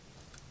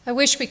I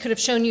wish we could have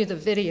shown you the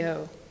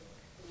video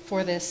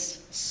for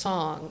this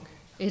song.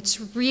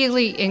 It's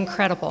really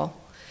incredible.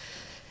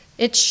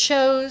 It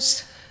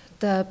shows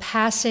the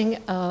passing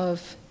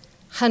of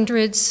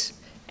hundreds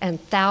and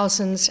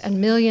thousands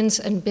and millions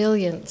and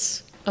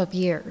billions of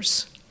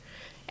years,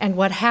 and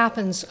what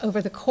happens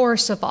over the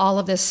course of all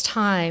of this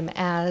time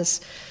as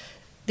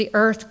the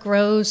Earth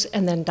grows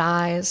and then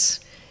dies,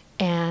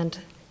 and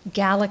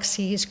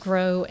galaxies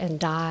grow and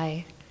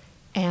die,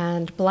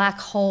 and black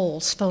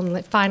holes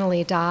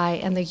finally die,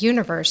 and the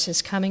universe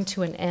is coming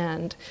to an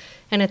end.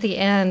 And at the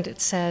end,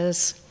 it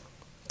says,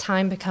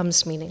 time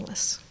becomes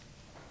meaningless.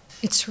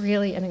 It's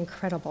really an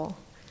incredible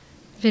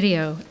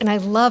video, and I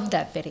love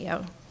that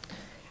video.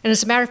 And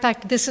as a matter of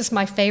fact, this is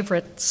my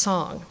favorite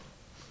song.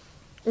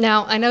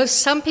 Now, I know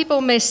some people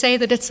may say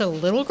that it's a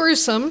little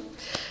gruesome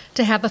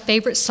to have a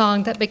favorite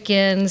song that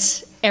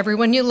begins,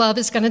 "Everyone you love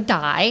is going to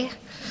die."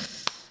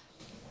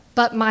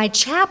 But my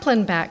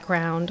chaplain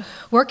background,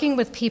 working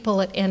with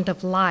people at end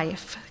of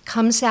life,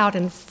 comes out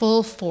in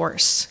full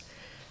force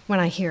when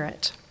I hear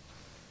it.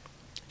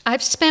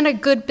 I've spent a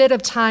good bit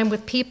of time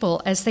with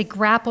people as they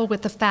grapple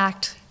with the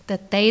fact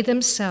that they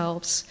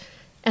themselves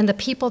and the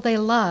people they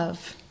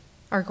love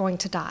are going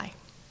to die.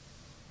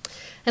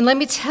 And let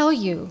me tell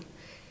you,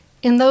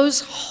 in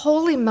those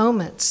holy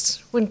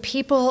moments when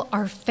people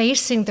are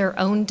facing their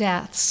own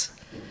deaths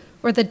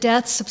or the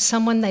deaths of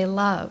someone they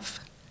love,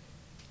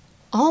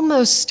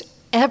 almost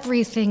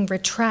everything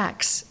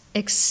retracts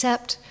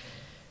except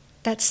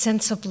that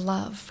sense of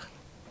love,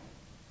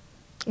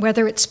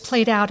 whether it's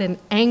played out in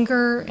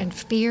anger and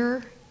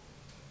fear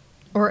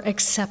or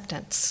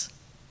acceptance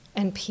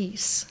and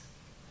peace.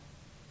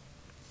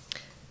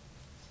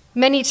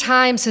 Many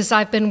times as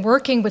I've been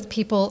working with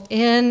people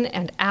in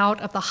and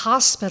out of the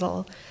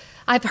hospital,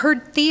 I've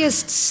heard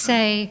theists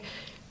say,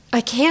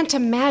 "I can't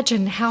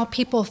imagine how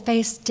people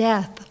face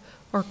death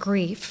or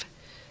grief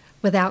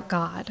without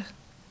God."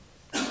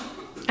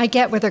 I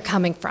get where they're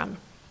coming from.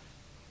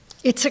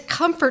 It's a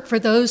comfort for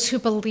those who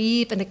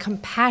believe in a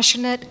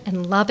compassionate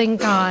and loving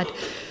God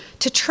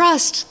to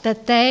trust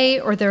that they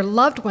or their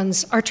loved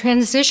ones are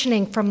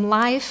transitioning from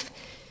life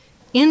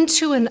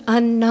into an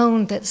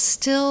unknown that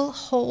still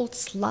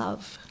holds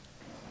love.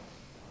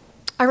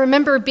 I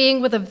remember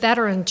being with a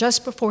veteran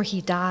just before he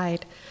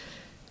died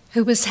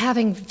who was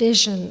having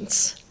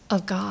visions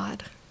of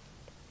God,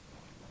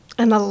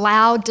 and the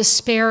loud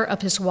despair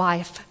of his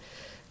wife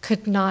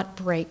could not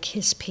break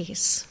his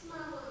peace.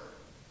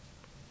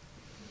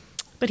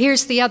 But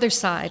here's the other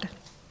side.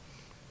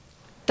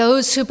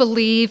 Those who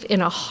believe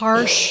in a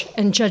harsh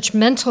and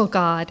judgmental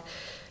God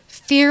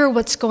fear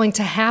what's going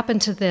to happen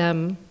to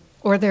them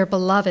or their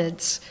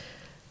beloveds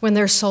when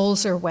their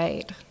souls are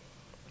weighed.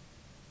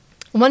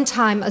 One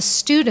time, a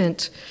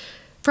student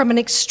from an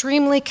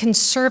extremely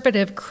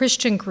conservative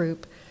Christian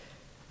group,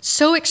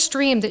 so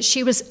extreme that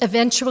she was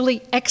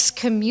eventually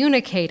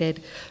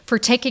excommunicated for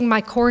taking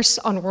my course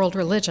on world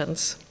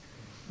religions,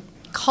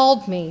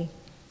 called me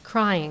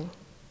crying.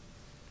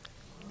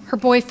 Her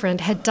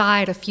boyfriend had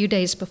died a few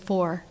days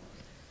before,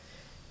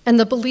 and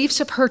the beliefs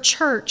of her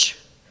church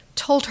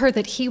told her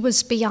that he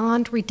was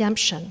beyond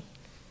redemption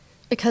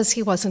because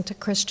he wasn't a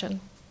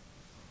Christian.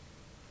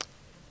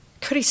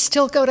 Could he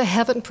still go to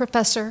heaven,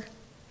 Professor?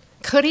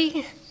 Could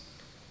he?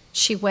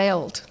 She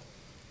wailed,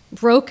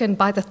 broken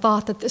by the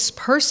thought that this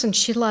person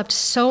she loved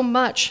so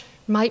much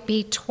might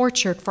be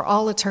tortured for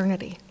all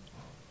eternity.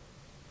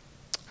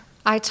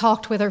 I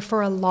talked with her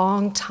for a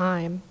long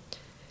time,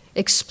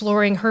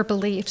 exploring her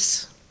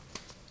beliefs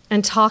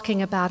and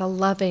talking about a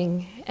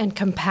loving and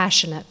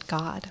compassionate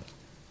God.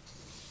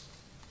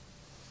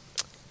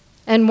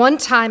 And one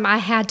time I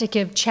had to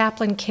give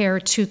chaplain care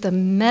to the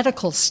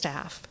medical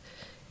staff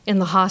in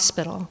the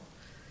hospital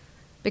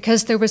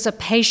because there was a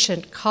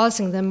patient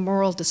causing them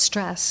moral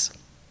distress.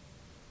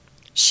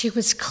 She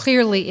was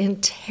clearly in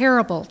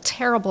terrible,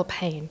 terrible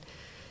pain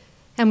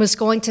and was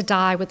going to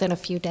die within a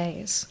few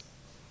days,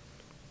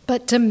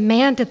 but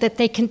demanded that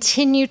they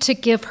continue to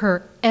give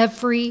her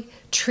every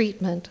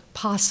treatment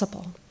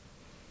possible.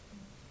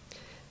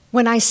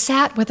 When I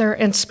sat with her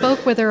and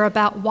spoke with her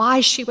about why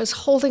she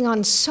was holding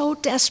on so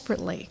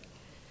desperately,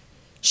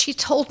 she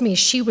told me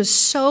she was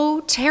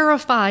so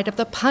terrified of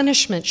the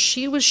punishment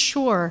she was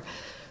sure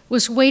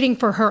was waiting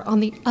for her on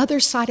the other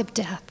side of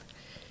death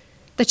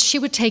that she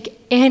would take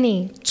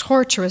any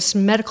torturous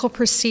medical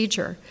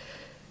procedure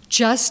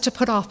just to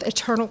put off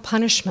eternal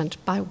punishment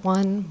by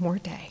one more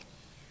day.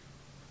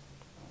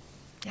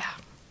 Yeah.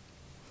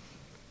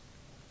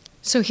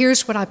 So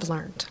here's what I've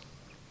learned.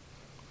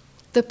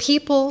 The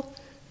people,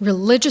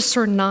 religious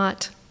or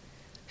not,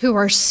 who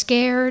are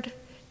scared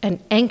and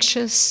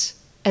anxious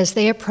as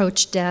they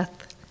approach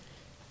death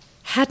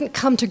hadn't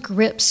come to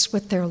grips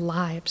with their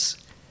lives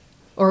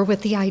or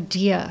with the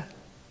idea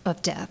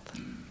of death.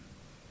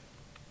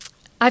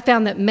 I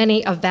found that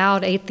many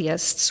avowed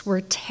atheists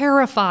were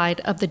terrified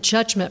of the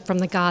judgment from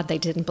the God they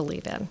didn't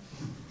believe in.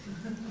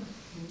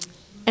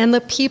 And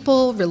the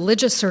people,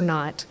 religious or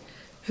not,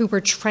 who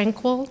were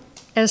tranquil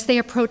as they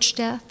approached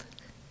death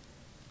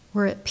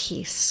were at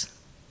peace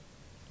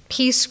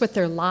peace with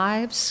their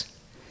lives,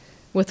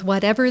 with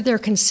whatever their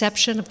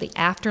conception of the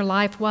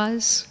afterlife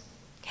was,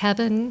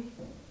 heaven,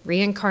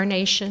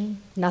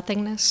 reincarnation,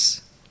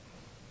 nothingness,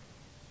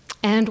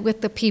 and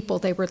with the people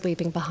they were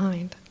leaving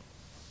behind.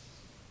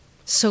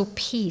 So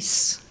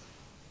peace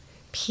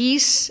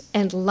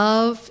and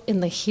love in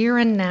the here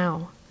and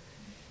now,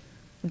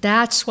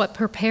 that's what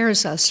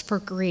prepares us for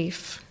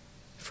grief,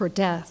 for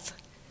death,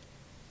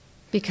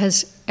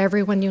 because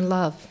everyone you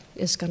love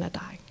is going to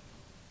die.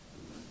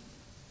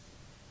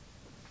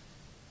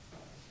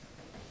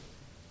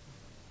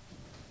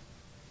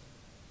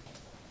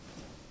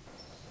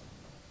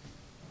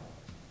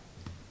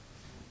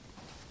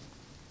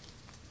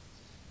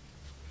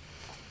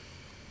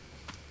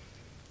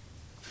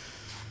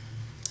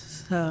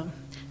 So,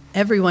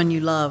 everyone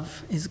you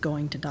love is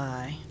going to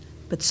die,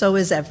 but so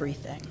is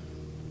everything.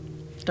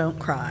 Don't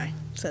cry,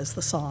 says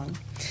the song.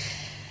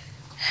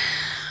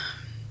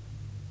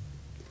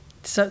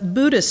 So,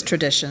 Buddhist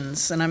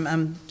traditions, and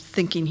I'm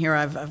thinking here,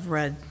 I've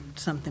read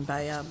something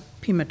by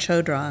Pema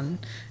Chodron,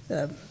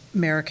 the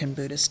American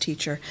Buddhist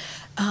teacher,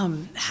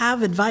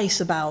 have advice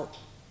about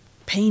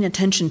paying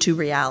attention to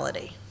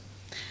reality.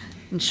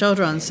 And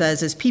Chodron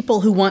says, as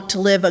people who want to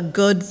live a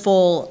good,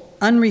 full,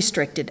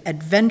 unrestricted,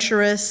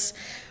 adventurous,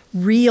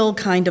 real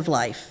kind of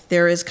life,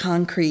 there is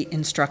concrete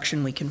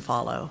instruction we can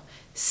follow.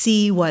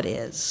 See what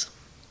is.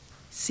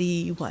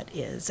 See what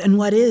is. And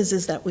what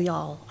is that we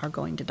all are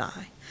going to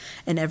die.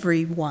 And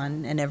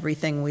everyone and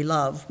everything we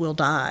love will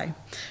die.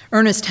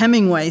 Ernest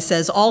Hemingway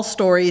says, all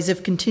stories,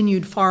 if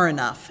continued far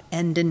enough,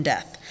 end in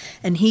death.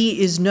 And he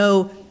is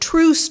no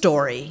true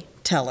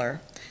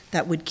storyteller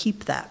that would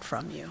keep that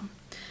from you.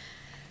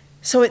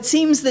 So it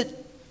seems that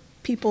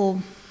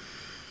people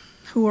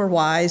who are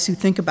wise, who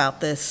think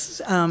about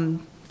this,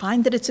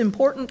 find that it's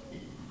important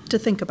to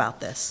think about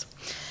this,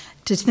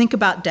 to think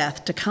about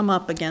death, to come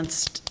up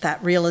against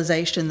that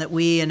realization that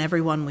we and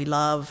everyone we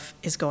love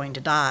is going to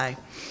die.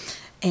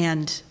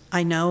 And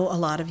I know a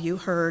lot of you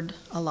heard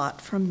a lot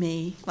from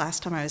me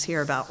last time I was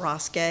here about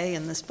Ross Gay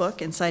and this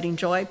book, Inciting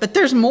Joy, but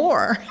there's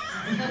more.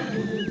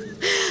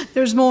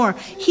 There's more.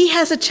 He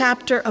has a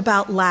chapter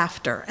about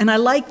laughter, and I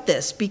like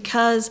this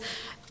because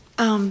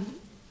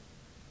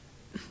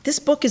this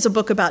book is a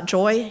book about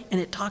joy, and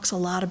it talks a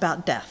lot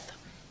about death,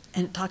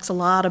 and it talks a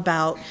lot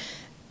about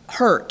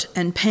hurt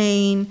and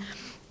pain,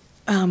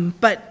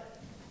 but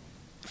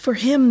for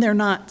him, they're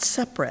not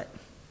separate.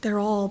 They're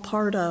all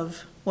part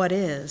of what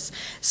is.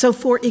 So,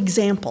 for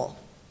example,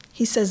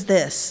 he says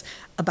this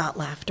about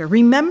laughter.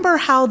 Remember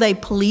how they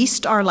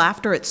policed our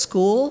laughter at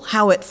school,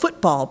 how at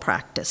football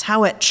practice,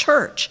 how at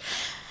church,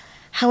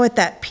 how at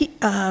that,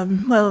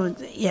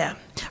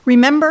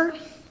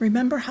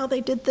 Remember how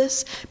they did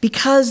this?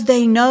 Because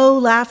they know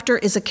laughter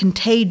is a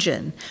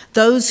contagion.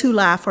 Those who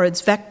laugh are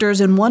its vectors,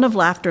 and one of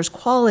laughter's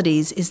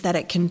qualities is that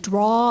it can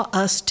draw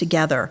us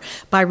together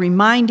by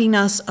reminding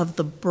us of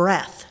the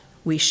breath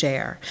we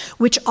share,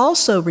 which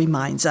also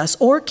reminds us,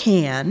 or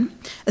can,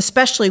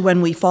 especially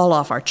when we fall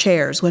off our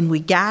chairs, when we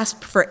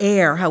gasp for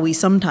air, how we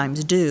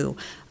sometimes do,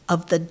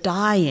 of the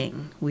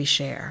dying we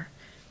share,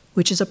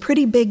 which is a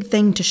pretty big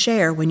thing to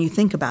share when you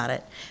think about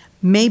it,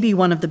 maybe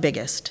one of the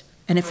biggest.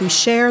 And if we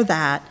share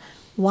that,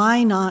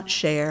 why not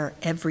share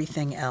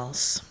everything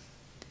else?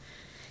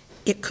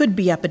 It could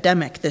be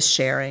epidemic, this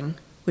sharing,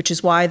 which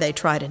is why they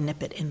try to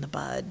nip it in the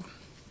bud.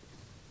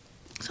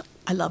 So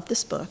I love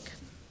this book.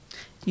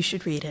 You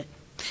should read it.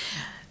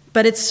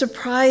 But it's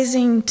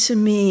surprising to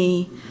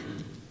me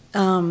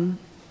that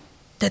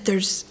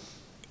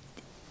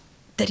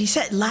he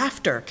said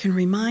laughter can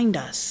remind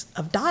us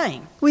of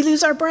dying. We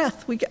lose our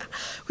breath. We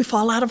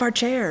fall out of our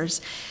chairs.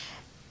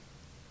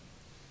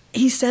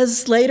 He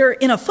says later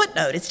in a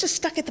footnote, it's just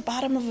stuck at the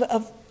bottom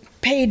of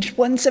page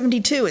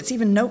 172, it's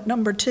even note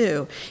number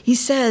 2. He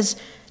says,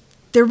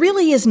 there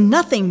really is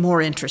nothing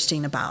more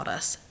interesting about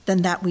us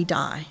than that we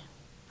die.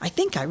 I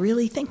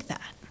really think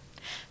that.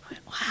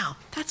 Wow,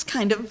 that's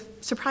kind of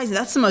surprising.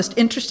 That's the most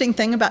interesting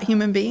thing about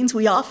human beings.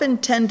 We often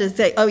tend to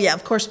say, oh yeah,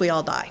 of course we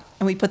all die,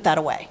 and we put that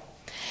away.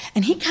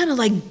 And he kind of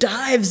like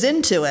dives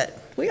into it.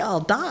 We all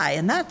die,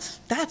 and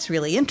that's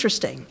really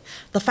interesting,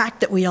 the fact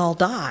that we all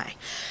die.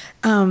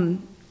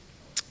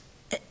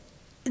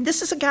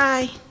 This is a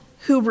guy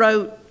who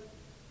wrote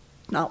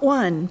not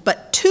one,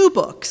 but 2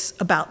 books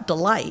about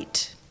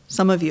delight.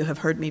 Some of you have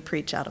heard me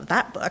preach out of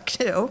that book,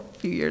 too, a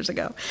few years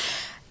ago.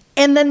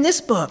 And then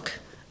this book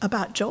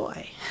about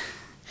joy.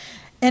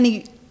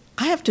 And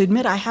I have to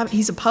admit,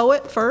 he's a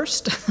poet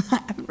first. I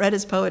haven't read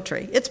his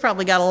poetry. It's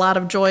probably got a lot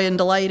of joy and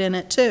delight in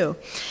it, too.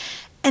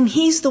 And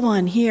he's the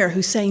one here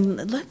who's saying,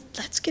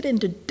 let's get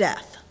into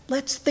death.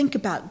 Let's think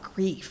about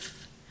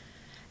grief.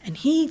 And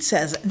he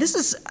says,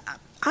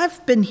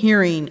 I've been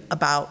hearing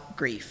about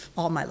grief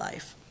all my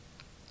life,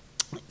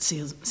 it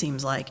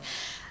seems like.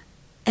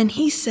 And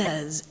he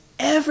says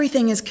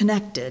everything is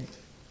connected.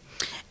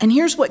 And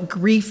here's what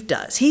grief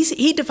does.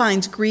 He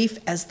defines grief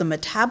as the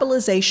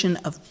metabolization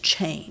of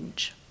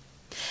change.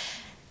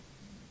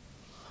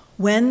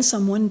 When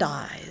someone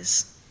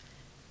dies,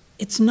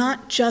 it's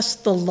not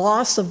just the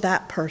loss of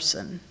that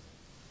person.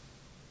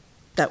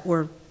 that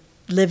we're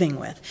living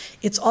with.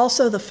 It's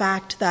also the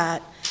fact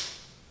that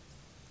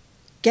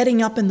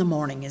getting up in the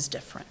morning is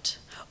different,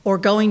 or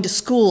going to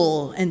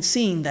school and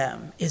seeing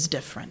them is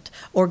different,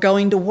 or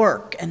going to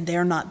work and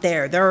they're not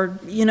there. There are,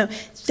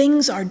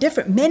 things are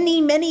different, many,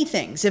 many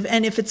things.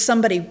 If it's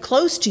somebody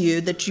close to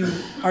you that you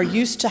are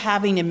used to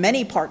having in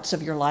many parts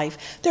of your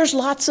life, there's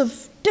lots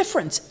of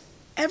difference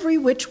every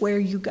which way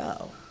you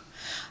go.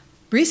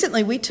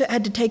 Recently, we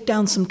had to take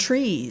down some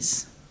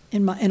trees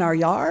in our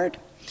yard,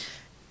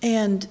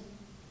 and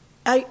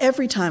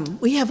every time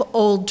we have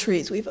old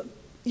trees, we have a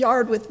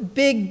yard with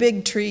big,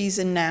 big trees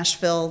in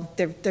Nashville.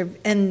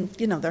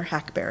 They're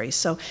hackberries,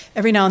 so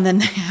every now and then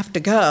they have to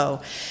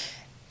go.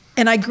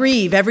 And I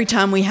grieve every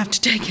time we have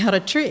to take out a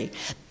tree.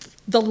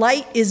 The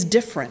light is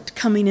different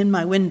coming in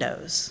my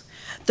windows.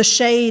 The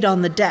shade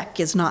on the deck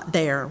is not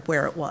there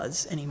where it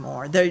was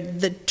anymore.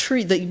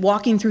 The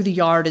walking through the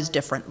yard is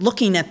different.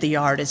 Looking at the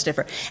yard is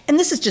different. And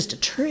this is just a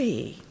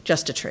tree.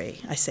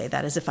 I say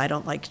that as if I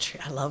don't like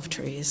trees. I love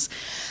trees.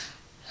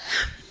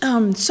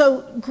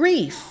 So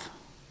grief.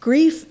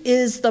 Grief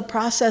is the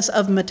process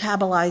of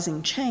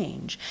metabolizing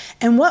change.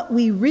 And what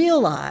we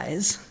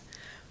realize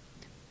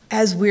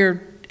as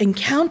we're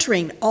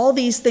encountering all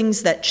these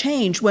things that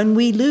change, when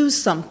we lose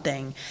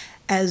something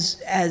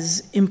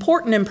as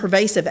important and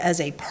pervasive as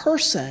a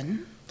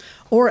person,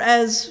 or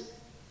as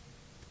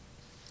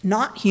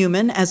not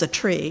human as a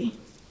tree,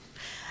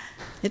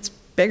 it's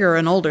bigger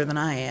and older than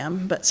I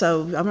am, but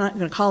so I'm not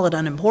going to call it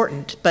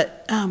unimportant,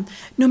 but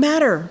no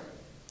matter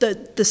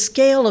the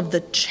scale of the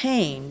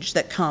change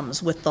that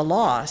comes with the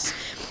loss,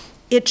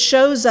 it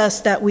shows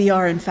us that we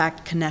are in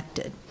fact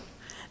connected,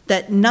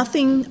 that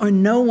nothing or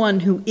no one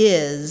who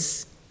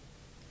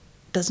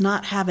does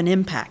not have an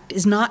impact,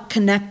 is not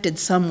connected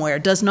somewhere,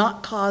 does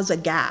not cause a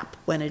gap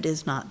when it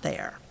is not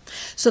there.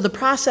 So the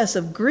process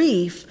of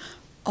grief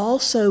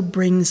also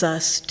brings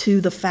us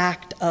to the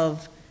fact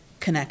of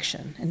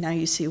connection. And now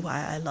you see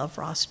why I love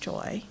Ross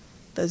Joy.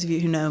 Those of you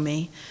who know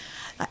me,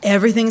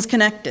 everything's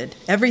connected,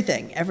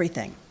 everything.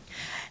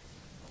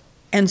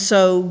 And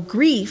so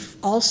grief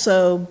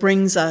also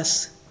brings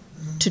us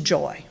to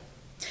joy.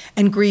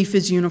 And grief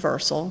is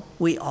universal.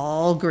 We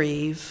all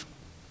grieve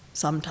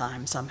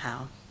sometime,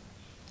 somehow.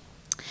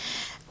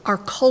 Our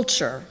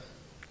culture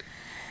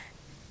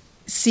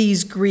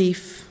sees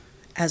grief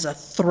as a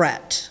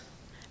threat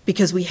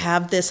because we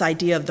have this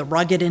idea of the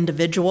rugged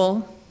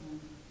individual,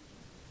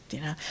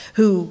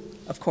 who,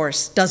 of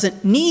course,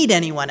 doesn't need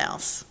anyone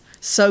else.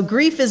 So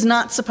grief is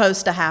not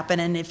supposed to happen,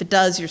 and if it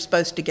does, you're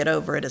supposed to get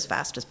over it as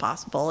fast as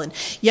possible. And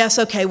yes,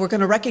 okay, we're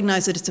going to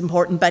recognize that it's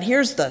important, but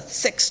here's the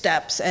 6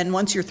 steps, and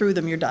once you're through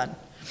them, you're done.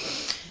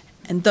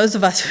 And those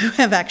of us who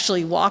have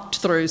actually walked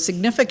through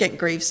significant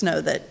griefs know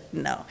that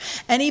no.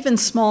 And even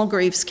small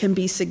griefs can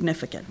be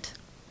significant,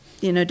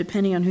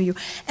 depending on who you...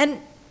 And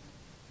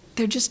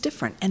they're just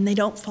different, and they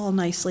don't fall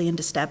nicely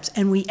into steps,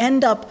 and we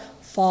end up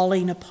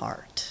falling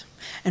apart.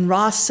 And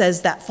Ross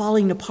says that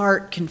falling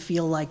apart can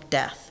feel like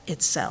death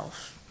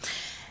itself.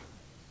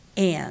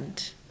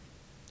 And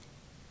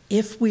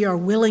if we are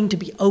willing to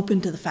be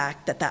open to the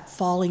fact that that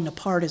falling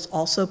apart is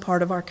also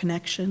part of our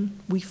connection,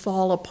 we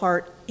fall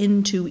apart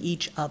into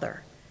each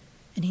other.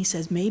 And he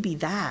says maybe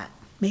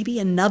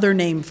another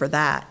name for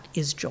that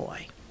is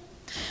joy,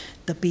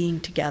 the being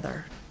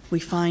together. We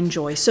find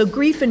joy. So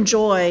grief and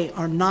joy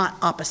are not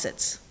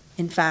opposites.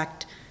 In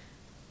fact,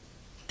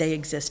 they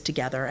exist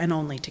together and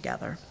only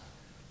together.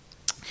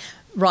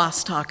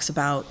 Ross talks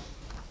about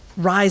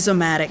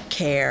rhizomatic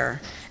care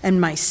and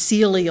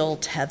mycelial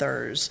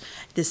tethers.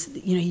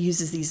 He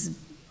uses these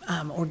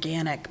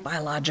organic,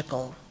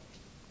 biological,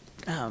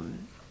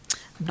 I'm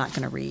not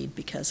going to read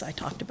because I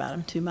talked about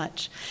them too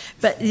much,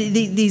 but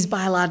these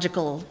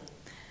biological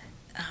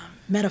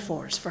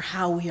metaphors for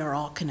how we are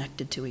all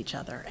connected to each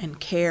other and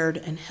cared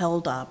and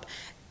held up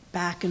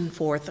back and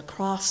forth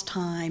across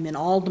time in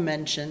all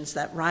dimensions.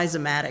 That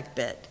rhizomatic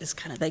bit is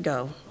they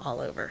go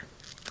all over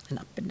and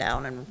up and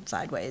down and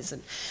sideways.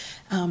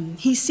 And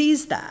he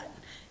sees that.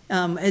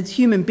 As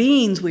human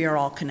beings, we are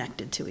all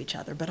connected to each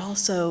other, but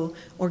also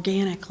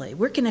organically.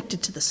 We're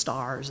connected to the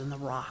stars and the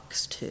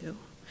rocks, too.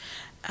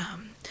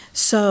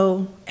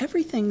 So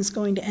everything's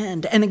going to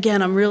end. And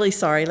again, I'm really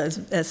sorry,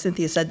 as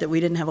Cynthia said, that we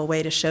didn't have a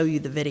way to show you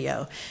the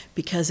video,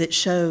 because it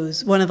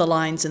shows, one of the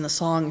lines in the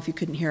song, if you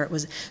couldn't hear it,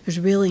 was, there's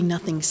really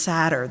nothing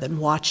sadder than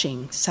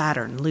watching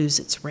Saturn lose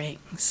its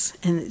rings.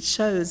 And it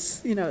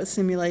shows, a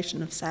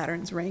simulation of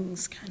Saturn's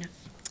rings,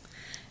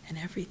 and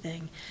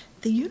everything.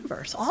 The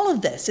universe, all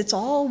of this, it's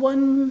all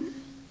one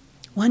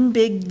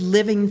big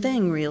living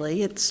thing,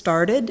 really. It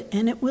started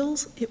and it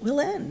will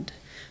end,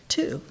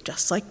 too,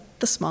 just like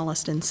the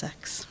smallest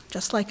insects,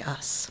 just like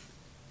us.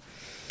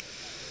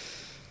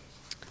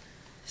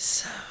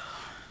 So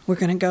we're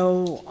going to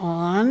go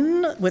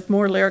on with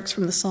more lyrics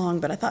from the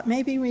song, but I thought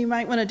maybe we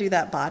might want to do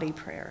that body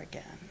prayer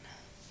again.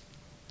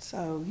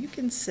 So you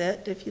can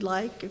sit if you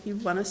like. If you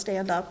want to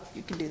stand up,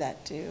 you can do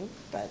that too,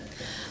 but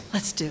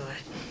let's do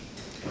it.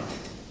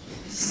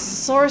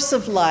 Source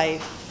of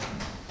life,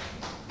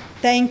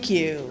 thank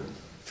you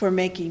for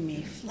making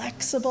me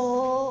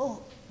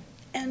flexible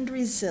and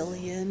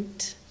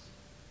resilient.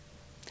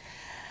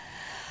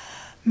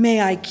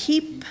 May I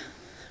keep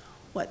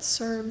what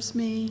serves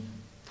me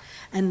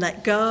and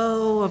let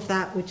go of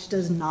that which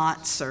does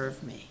not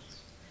serve me.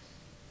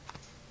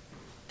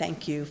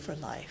 Thank you for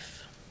life.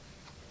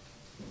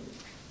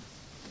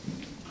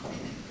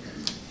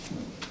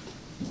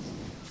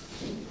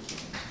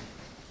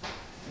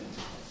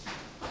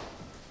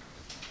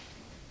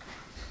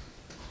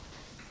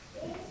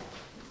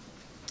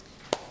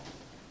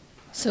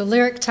 So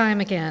lyric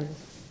time again.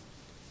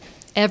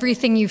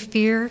 Everything you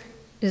fear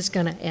is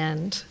going to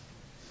end.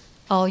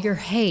 All your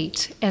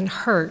hate and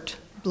hurt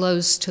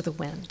blows to the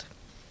wind.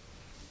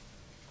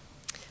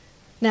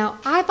 Now,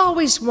 I've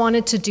always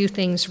wanted to do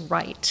things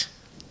right,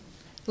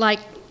 like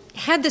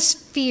had this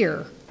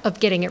fear of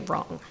getting it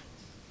wrong.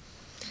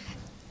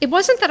 It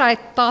wasn't that I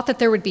thought that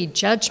there would be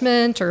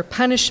judgment or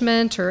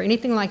punishment or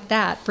anything like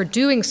that for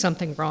doing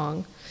something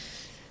wrong,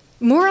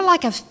 more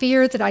like a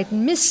fear that I'd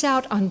miss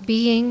out on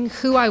being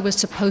who I was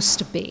supposed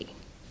to be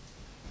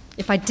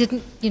if I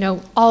didn't,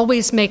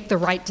 always make the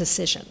right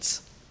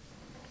decisions.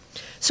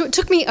 So it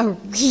took me a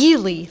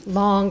really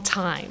long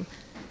time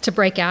to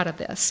break out of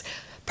this.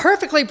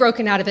 Perfectly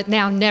broken out of it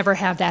now, never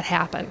have that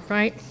happen,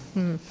 right?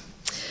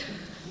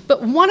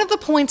 But one of the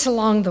points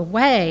along the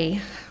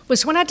way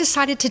was when I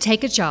decided to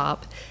take a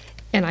job,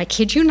 and I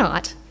kid you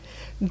not,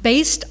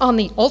 based on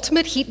the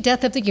ultimate heat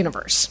death of the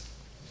universe.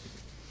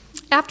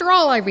 After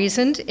all, I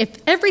reasoned, if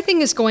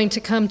everything is going to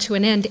come to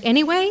an end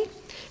anyway,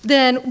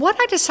 then what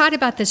I decide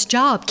about this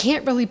job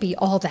can't really be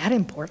all that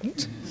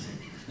important.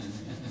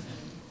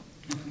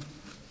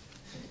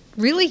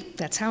 Really,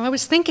 that's how I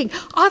was thinking.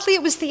 Oddly,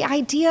 it was the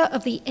idea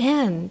of the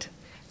end,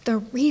 the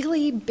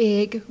really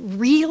big,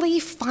 really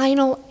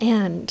final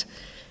end,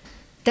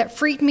 that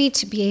freed me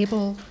to be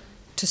able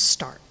to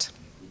start.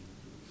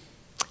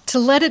 To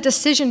let a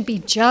decision be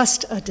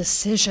just a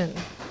decision,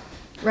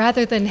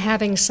 rather than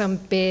having some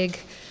big,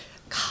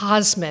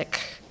 cosmic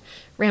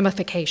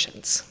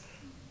ramifications.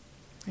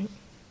 Right?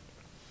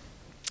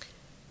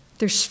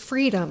 There's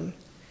freedom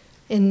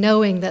in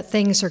knowing that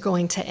things are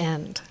going to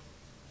end.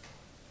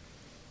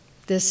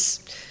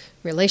 This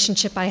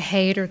relationship I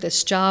hate, or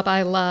this job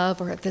I love,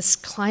 or this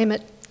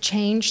climate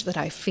change that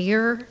I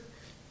fear,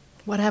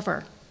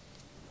 whatever.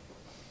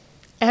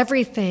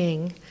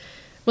 Everything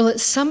will at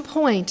some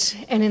point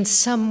and in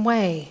some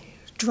way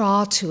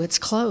draw to its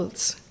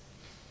close.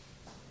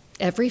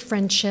 Every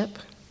friendship,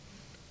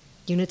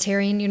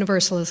 Unitarian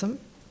Universalism,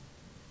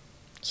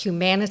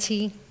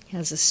 humanity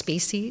as a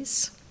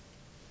species,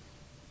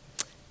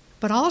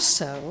 but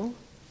also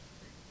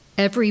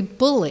every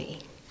bully,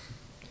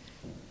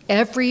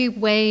 every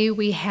way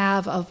we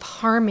have of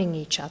harming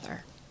each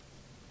other,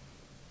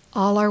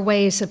 all our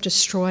ways of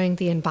destroying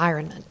the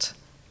environment.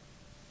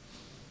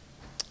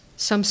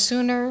 Some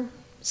sooner,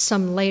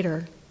 some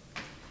later,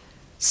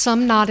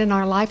 some not in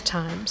our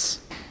lifetimes,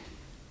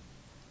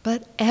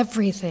 but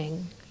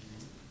everything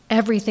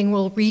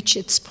will reach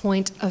its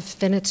point of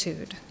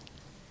finitude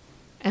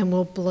and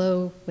will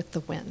blow with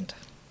the wind.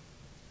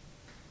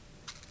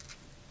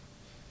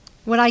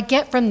 What I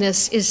get from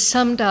this is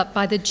summed up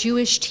by the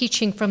Jewish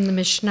teaching from the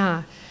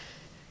Mishnah,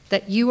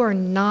 that you are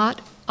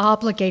not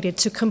obligated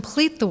to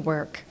complete the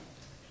work,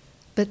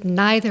 but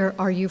neither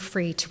are you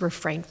free to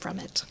refrain from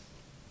it.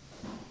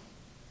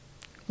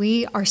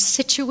 We are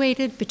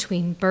situated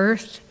between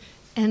birth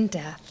and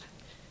death,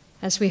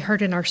 as we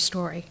heard in our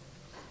story.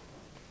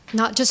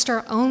 Not just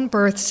our own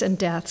births and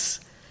deaths,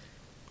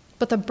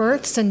 but the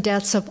births and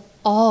deaths of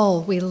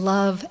all we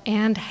love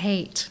and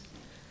hate,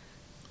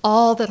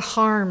 all that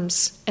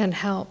harms and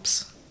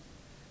helps.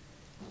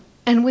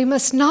 And we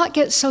must not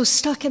get so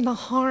stuck in the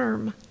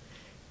harm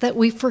that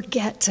we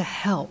forget to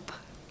help.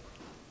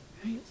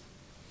 Right?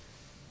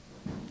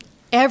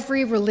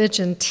 Every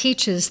religion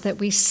teaches that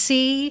we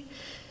see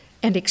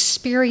and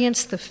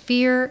experience the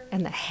fear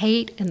and the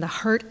hate and the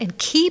hurt and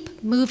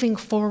keep moving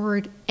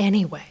forward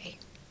anyway.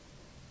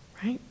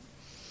 Right?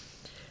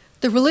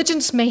 The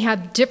religions may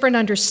have different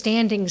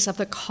understandings of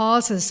the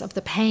causes of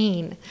the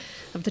pain,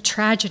 of the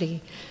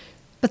tragedy,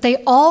 but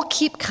they all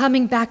keep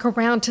coming back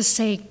around to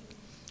say,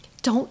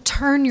 don't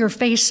turn your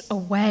face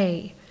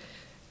away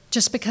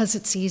just because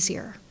it's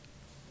easier.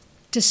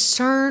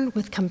 Discern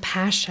with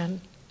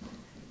compassion,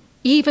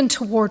 even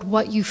toward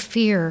what you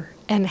fear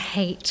and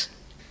hate.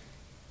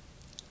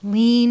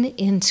 Lean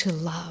into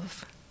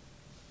love.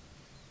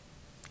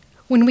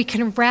 When we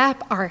can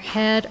wrap our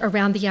head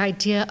around the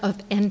idea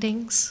of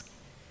endings,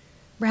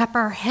 wrap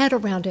our head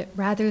around it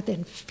rather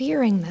than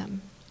fearing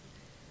them,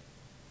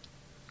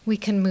 we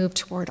can move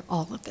toward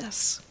all of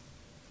this.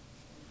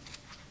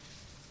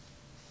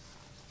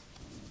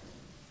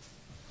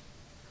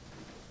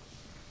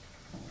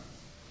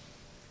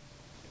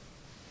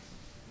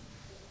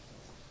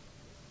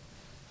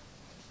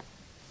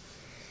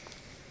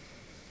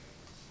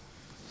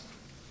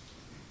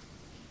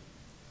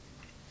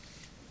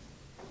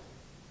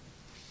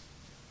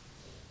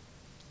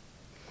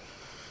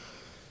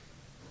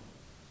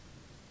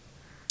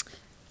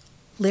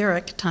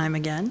 Lyric time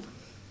again.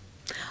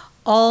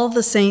 All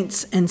the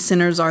saints and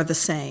sinners are the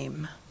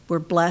same. We're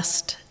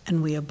blessed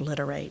and we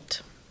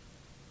obliterate.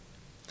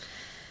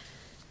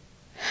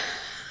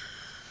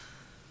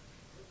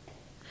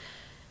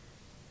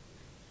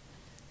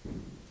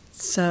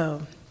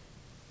 So,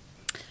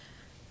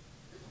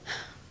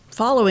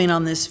 following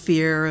on this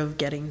fear of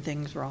getting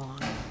things wrong,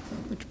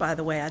 which, by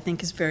the way, I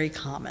think is very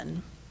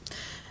common.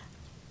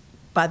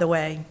 By the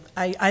way,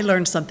 I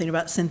learned something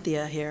about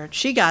Cynthia here.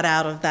 She got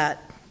out of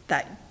that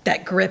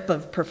grip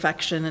of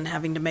perfection and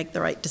having to make the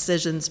right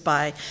decisions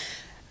by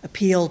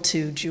appeal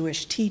to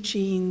Jewish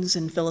teachings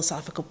and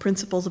philosophical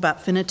principles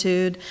about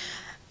finitude.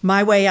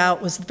 My way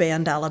out was the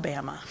band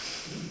Alabama.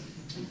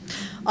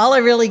 All I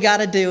really got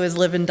to do is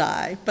live and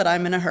die, but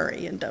I'm in a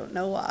hurry and don't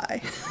know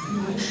why.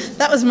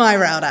 That was my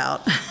route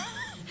out.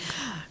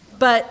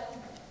 But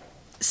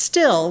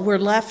still, we're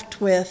left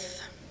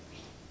with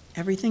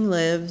everything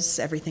lives,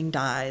 everything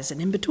dies,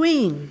 and in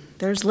between,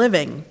 there's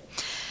living.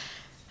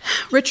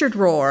 Richard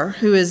Rohr,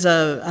 who is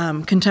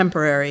a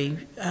contemporary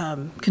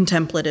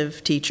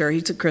contemplative teacher,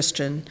 he's a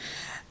Christian,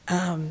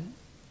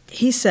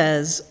 he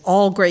says,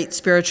 all great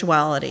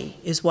spirituality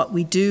is what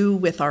we do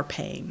with our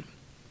pain.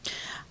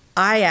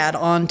 I add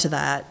on to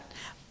that,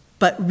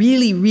 but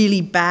really,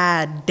 really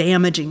bad,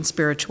 damaging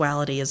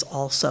spirituality is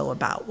also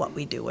about what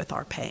we do with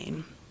our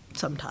pain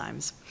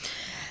sometimes.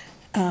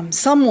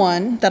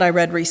 Someone that I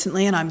read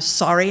recently, and I'm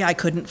sorry I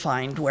couldn't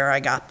find where I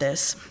got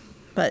this,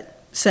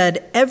 but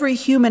said, every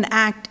human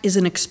act is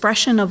an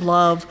expression of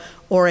love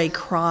or a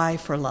cry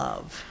for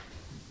love.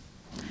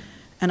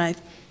 And I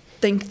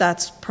think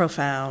that's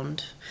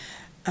profound.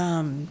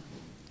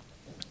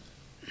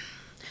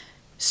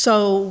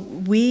 So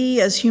we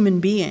as human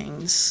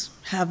beings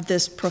have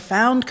this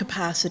profound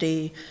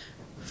capacity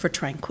for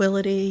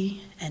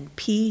tranquility and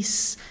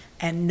peace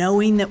and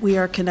knowing that we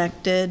are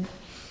connected.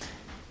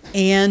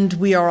 And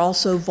we are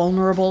also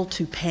vulnerable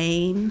to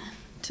pain,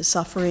 to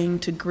suffering,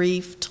 to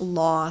grief, to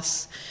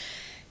loss.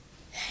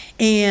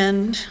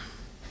 And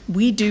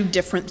we do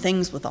different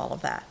things with all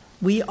of that.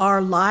 We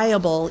are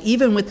liable,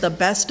 even with the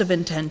best of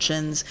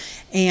intentions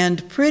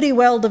and pretty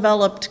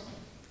well-developed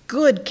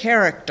good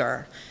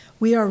character,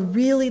 we are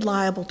really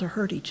liable to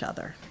hurt each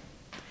other,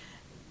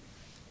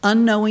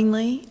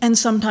 unknowingly and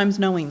sometimes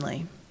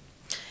knowingly.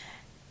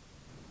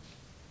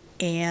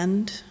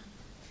 And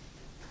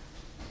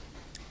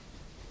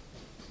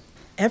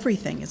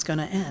everything is going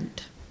to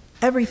end.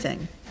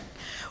 Everything.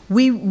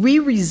 We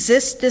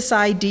resist this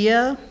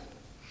idea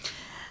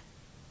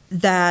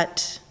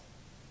that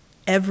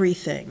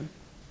everything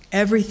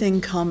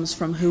comes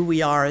from who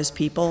we are as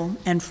people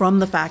and from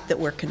the fact that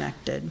we're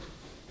connected.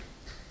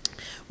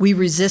 We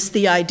resist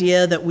the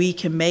idea that we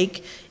can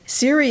make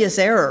serious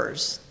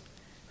errors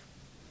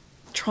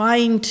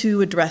trying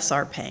to address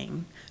our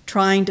pain,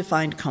 trying to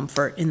find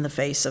comfort in the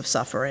face of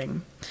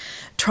suffering,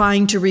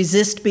 trying to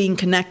resist being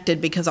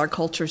connected because our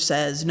culture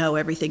says, no,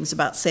 everything's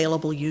about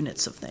saleable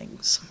units of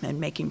things and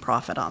making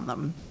profit on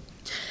them.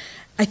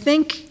 I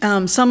think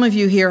some of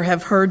you here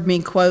have heard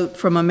me quote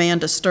from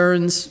Amanda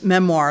Stern's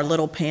memoir,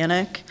 Little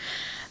Panic.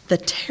 The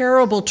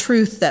terrible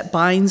truth that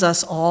binds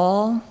us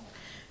all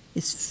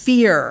is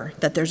fear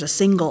that there's a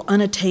single,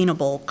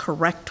 unattainable,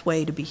 correct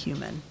way to be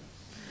human.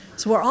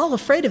 So we're all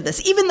afraid of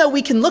this, even though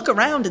we can look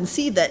around and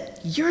see that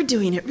you're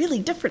doing it really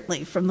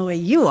differently from the way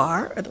you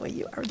are, or the way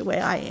you are, or the way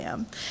I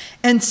am.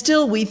 And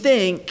still we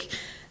think,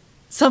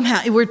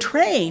 somehow we're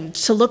trained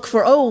to look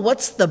for,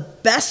 what's the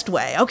best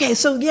way? Okay,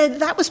 so yeah,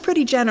 that was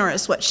pretty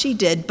generous what she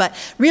did, but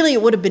really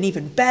it would have been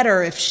even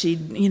better if she,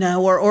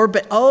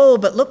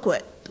 but look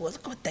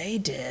what they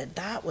did.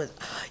 That was,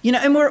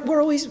 and we're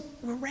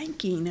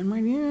ranking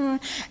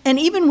and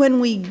even when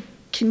we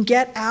can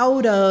get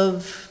out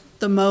of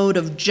the mode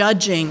of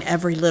judging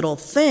every little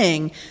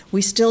thing,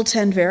 we still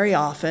tend very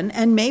often,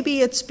 and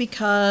maybe it's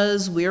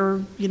because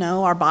we're,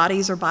 our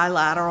bodies are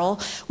bilateral,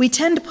 we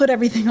tend to put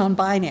everything on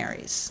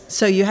binaries.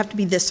 So you have to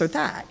be this or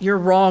that. You're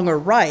wrong or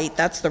right,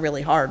 that's the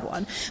really hard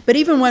one. But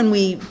even when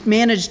we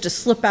manage to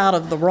slip out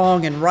of the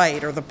wrong and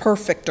right, or the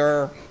perfect,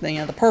 or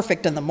the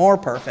perfect and the more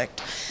perfect,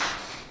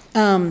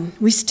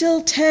 we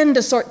still tend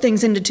to sort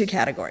things into two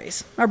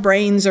categories. Our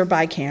brains are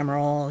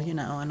bicameral,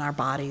 and our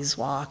bodies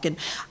walk. And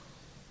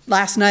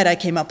last night I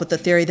came up with the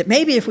theory that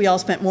maybe if we all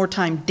spent more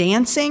time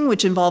dancing,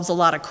 which involves a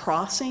lot of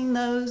crossing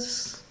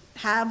those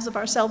halves of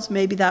ourselves,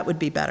 maybe that would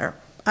be better.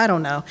 I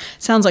don't know.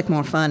 Sounds like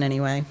more fun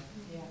anyway.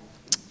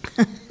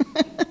 Yeah.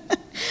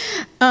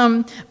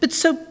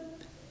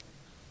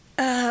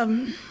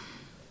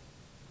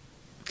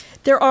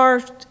 There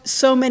are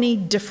so many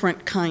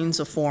different kinds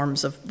of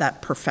forms of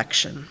that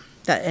perfection,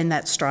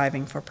 that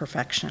striving for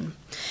perfection.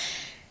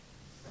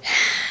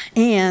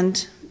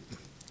 And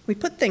we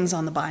put things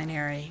on the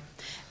binary.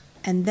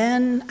 And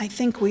then I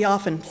think we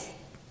often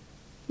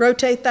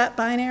rotate that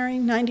binary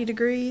 90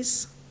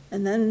 degrees,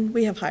 and then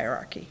we have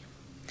hierarchy.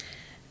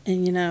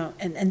 And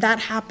and that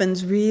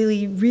happens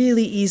really,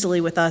 really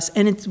easily with us.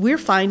 And we're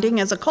finding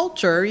as a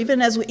culture,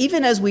 even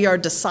as we are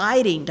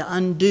deciding to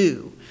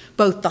undo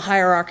both the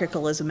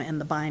hierarchicalism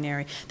and the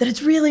binary, that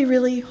it's really,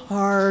 really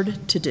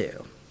hard to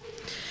do.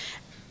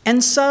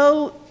 And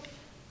so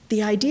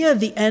the idea of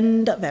the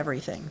end of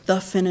everything, the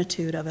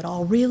finitude of it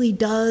all, really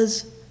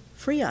does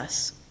free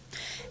us.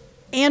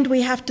 And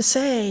we have to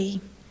say,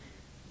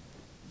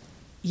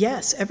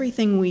 yes,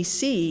 everything we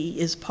see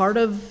is part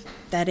of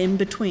that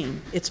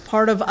in-between. It's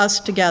part of us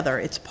together.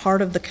 It's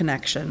part of the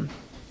connection.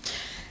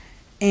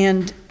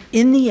 And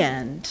in the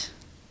end,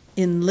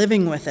 in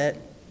living with it,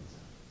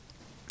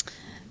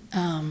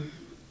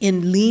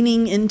 in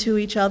leaning into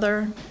each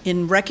other,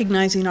 in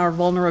recognizing our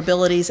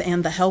vulnerabilities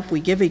and the help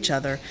we give each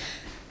other,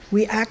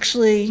 we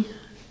actually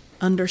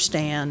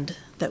understand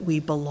that we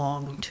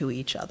belong to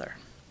each other.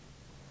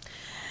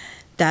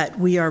 That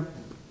we are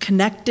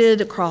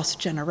connected across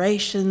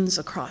generations,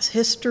 across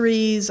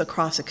histories,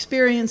 across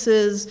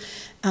experiences,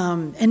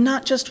 and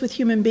not just with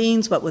human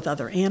beings, but with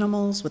other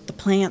animals, with the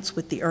plants,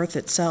 with the earth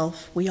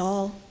itself. We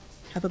all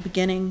have a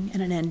beginning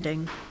and an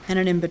ending and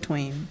an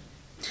in-between.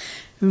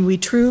 And we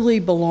truly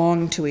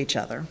belong to each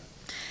other.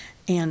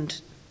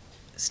 And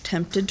I was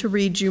tempted to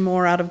read you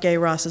more out of Gay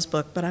Ross's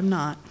book, but I'm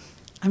not.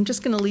 I'm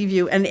just going to leave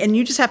you, and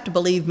you just have to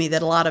believe me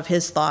that a lot of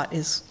his thought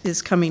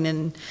is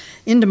coming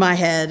into my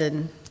head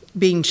and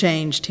being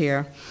changed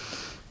here.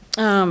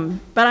 But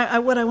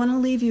what I want to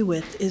leave you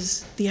with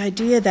is the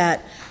idea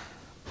that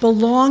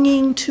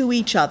belonging to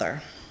each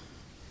other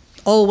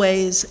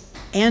always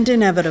and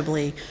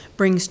inevitably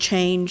brings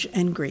change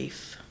and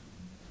grief.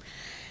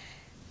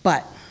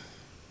 But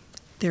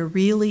there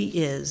really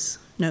is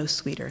no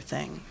sweeter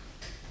thing.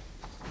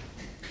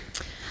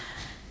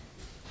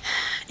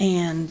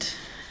 And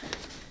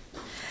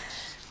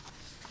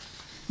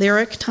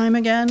lyric time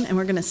again, and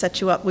we're going to set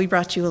you up. We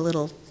brought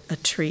you a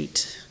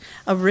treat,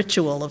 a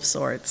ritual of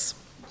sorts.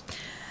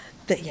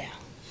 The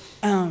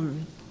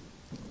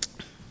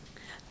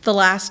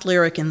last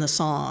lyric in the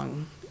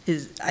song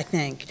is, I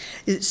think,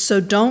 so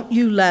don't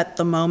you let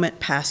the moment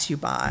pass you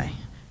by.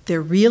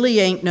 There really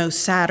ain't no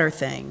sadder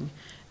thing.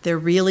 There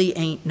really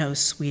ain't no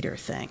sweeter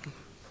thing.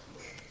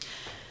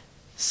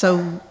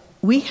 So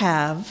we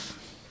have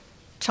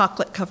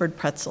chocolate-covered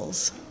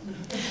pretzels.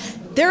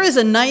 There is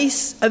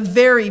a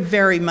very,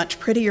 very much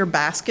prettier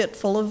basket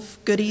full of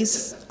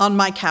goodies on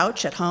my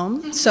couch at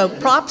home. So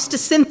props to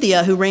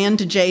Cynthia, who ran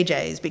to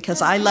JJ's,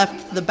 because I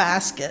left the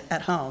basket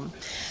at home.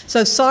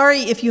 So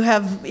sorry if you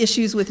have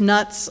issues with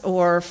nuts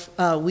or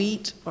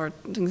wheat or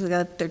things like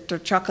that. They're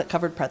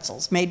chocolate-covered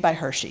pretzels made by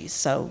Hershey's.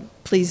 So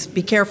please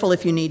be careful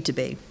if you need to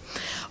be.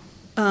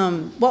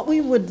 What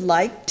we would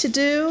like to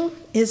do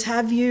is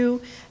have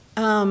you,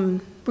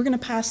 we're going to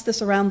pass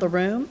this around the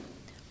room.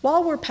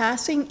 While we're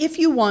passing, if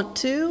you want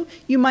to,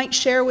 you might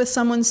share with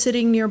someone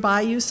sitting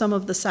nearby you some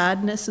of the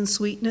sadness and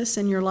sweetness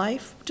in your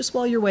life, just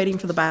while you're waiting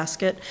for the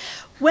basket.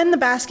 When the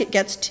basket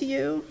gets to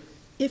you,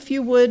 if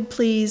you would,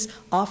 please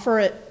offer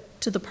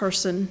it to the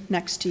person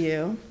next to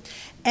you.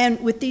 And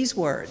with these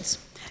words,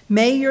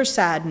 may your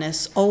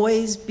sadness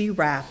always be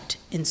wrapped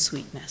in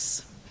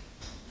sweetness.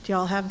 Do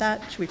y'all have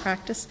that? Should we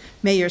practice?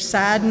 May your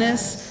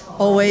sadness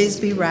always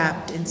be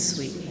wrapped in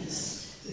sweetness.